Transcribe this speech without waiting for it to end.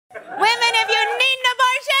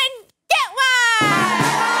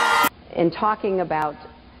in talking about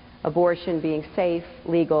abortion being safe,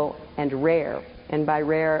 legal, and rare, and by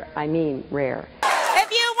rare, I mean rare.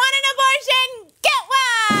 If you want an abortion, get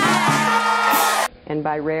one! And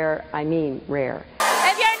by rare, I mean rare.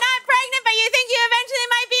 If you're not pregnant but you think you eventually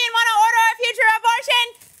might be and want to order a future abortion,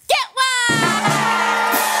 get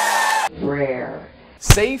one! Rare.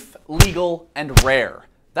 Safe, legal, and rare.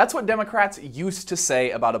 That's what Democrats used to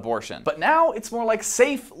say about abortion. But now it's more like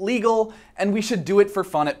safe, legal, and we should do it for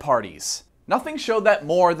fun at parties. Nothing showed that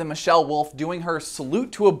more than Michelle Wolf doing her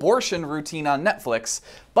salute to abortion routine on Netflix,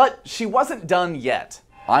 but she wasn't done yet.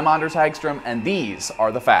 I'm Anders Hagstrom, and these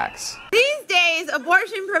are the facts. These days,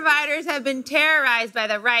 abortion providers have been terrorized by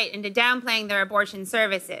the right into downplaying their abortion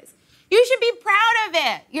services. You should be proud of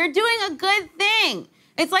it. You're doing a good thing.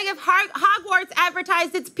 It's like if Hogwarts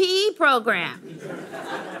advertised its PE program. Don't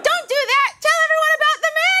do that! Tell everyone about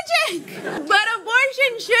the magic! But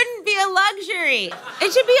abortion shouldn't be a luxury.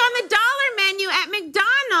 It should be on the dollar menu at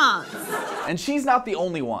McDonald's. And she's not the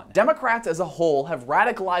only one. Democrats as a whole have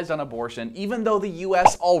radicalized on abortion, even though the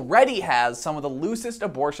US already has some of the loosest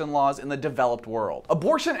abortion laws in the developed world.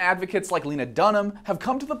 Abortion advocates like Lena Dunham have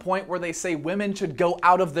come to the point where they say women should go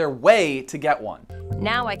out of their way to get one.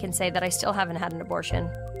 Now I can say that I still haven't had an abortion,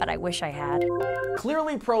 but I wish I had.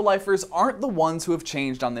 Clearly, pro-lifers aren't the ones who have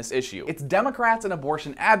changed on this issue. It's Democrats and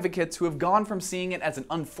abortion advocates who have gone from seeing it as an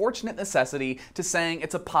unfortunate necessity to saying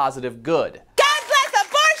it's a positive good. God bless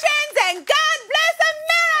abortions and God bless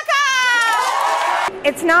America!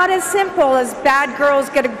 It's not as simple as bad girls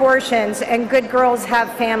get abortions and good girls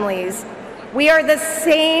have families. We are the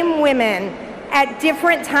same women at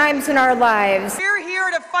different times in our lives. We're here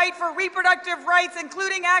to fight for reproductive rights,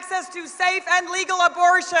 including access to safe and legal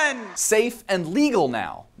abortion. Safe and legal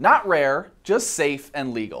now. Not rare, just safe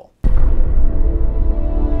and legal.